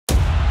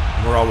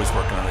we're always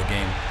working on the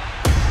game.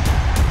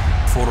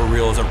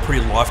 Photoreal is a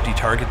pretty lofty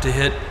target to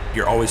hit.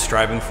 You're always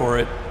striving for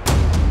it.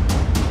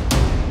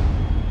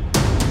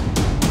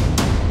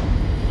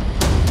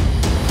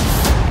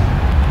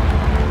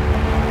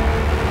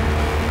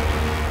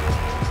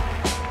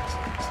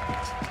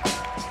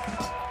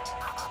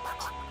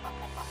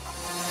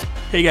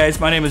 Hey guys,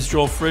 my name is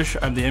Joel Frisch.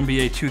 I'm the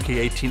NBA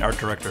 2K18 art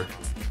director.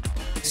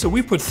 So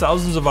we put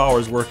thousands of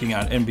hours working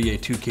on NBA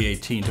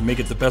 2K18 to make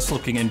it the best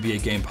looking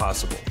NBA game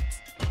possible.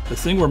 The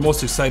thing we're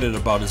most excited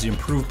about is the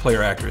improved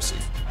player accuracy.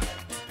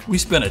 We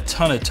spent a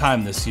ton of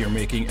time this year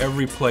making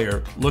every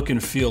player look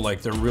and feel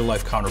like their real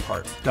life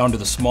counterpart, down to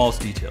the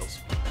smallest details.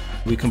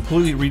 We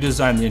completely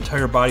redesigned the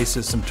entire body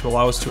system to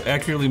allow us to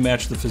accurately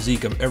match the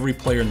physique of every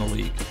player in the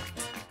league.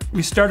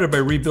 We started by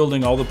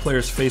rebuilding all the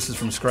players' faces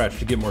from scratch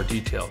to get more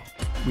detail.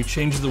 We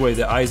changed the way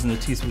the eyes and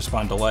the teeth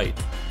respond to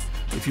light.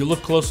 If you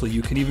look closely,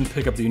 you can even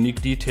pick up the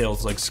unique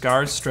details like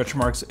scars, stretch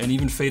marks, and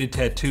even faded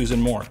tattoos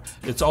and more.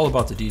 It's all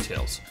about the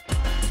details.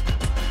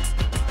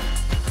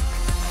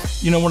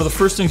 You know, one of the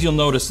first things you'll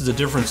notice is a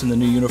difference in the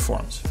new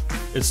uniforms.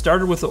 It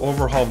started with the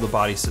overhaul of the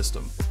body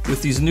system.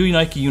 With these new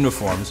Nike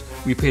uniforms,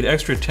 we paid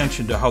extra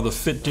attention to how the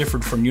fit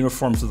differed from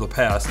uniforms of the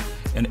past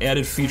and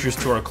added features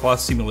to our cloth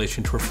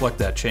simulation to reflect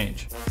that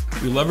change.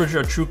 We leveraged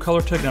our true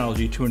color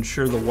technology to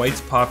ensure the whites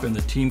pop and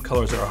the team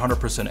colors are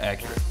 100%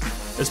 accurate.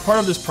 As part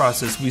of this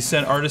process, we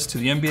sent artists to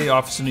the NBA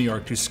office in New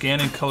York to scan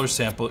and color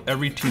sample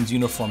every team's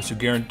uniforms to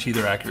guarantee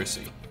their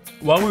accuracy.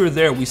 While we were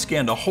there, we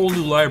scanned a whole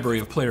new library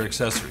of player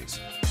accessories.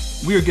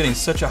 We are getting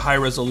such a high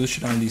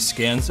resolution on these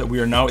scans that we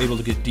are now able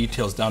to get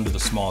details down to the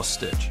smallest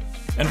stitch.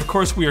 And of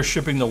course, we are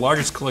shipping the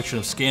largest collection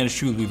of scanned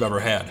shoes we've ever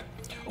had,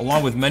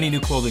 along with many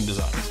new clothing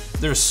designs.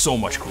 There's so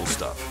much cool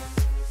stuff.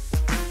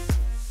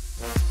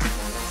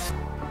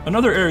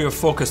 Another area of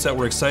focus that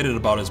we're excited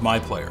about is My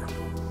Player.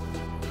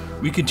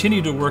 We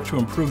continue to work to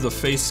improve the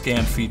face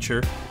scan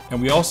feature,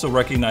 and we also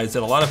recognize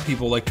that a lot of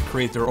people like to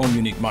create their own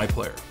unique My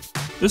Player.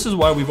 This is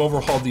why we've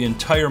overhauled the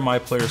entire My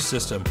Player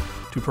system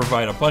to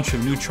provide a bunch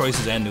of new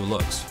choices and new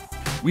looks.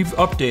 We've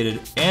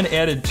updated and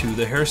added to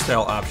the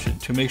hairstyle option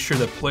to make sure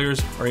that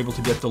players are able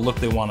to get the look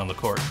they want on the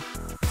court.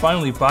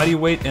 Finally, body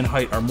weight and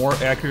height are more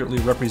accurately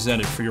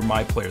represented for your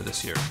My Player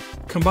this year.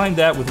 Combine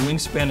that with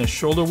wingspan and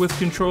shoulder width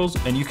controls,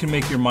 and you can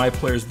make your My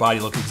Player's body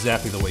look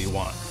exactly the way you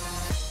want.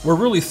 We're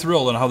really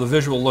thrilled on how the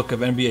visual look of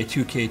NBA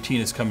 2K18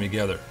 is coming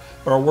together,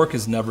 but our work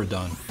is never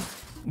done.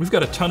 We've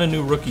got a ton of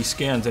new rookie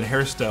scans and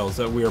hairstyles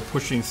that we are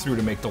pushing through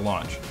to make the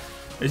launch.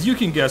 As you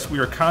can guess, we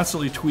are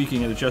constantly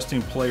tweaking and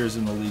adjusting players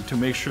in the league to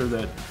make sure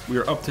that we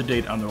are up to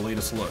date on their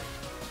latest look.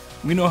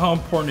 We know how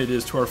important it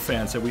is to our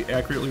fans that we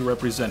accurately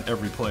represent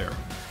every player.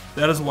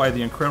 That is why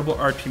the incredible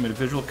art team at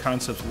Visual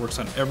Concepts works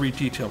on every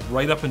detail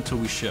right up until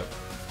we ship.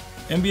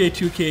 NBA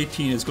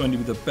 2K18 is going to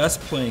be the best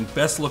playing,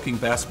 best looking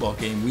basketball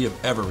game we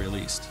have ever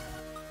released.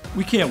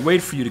 We can't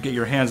wait for you to get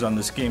your hands on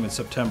this game in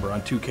September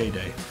on 2K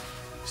Day.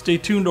 Stay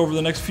tuned over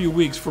the next few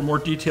weeks for more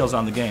details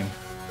on the game.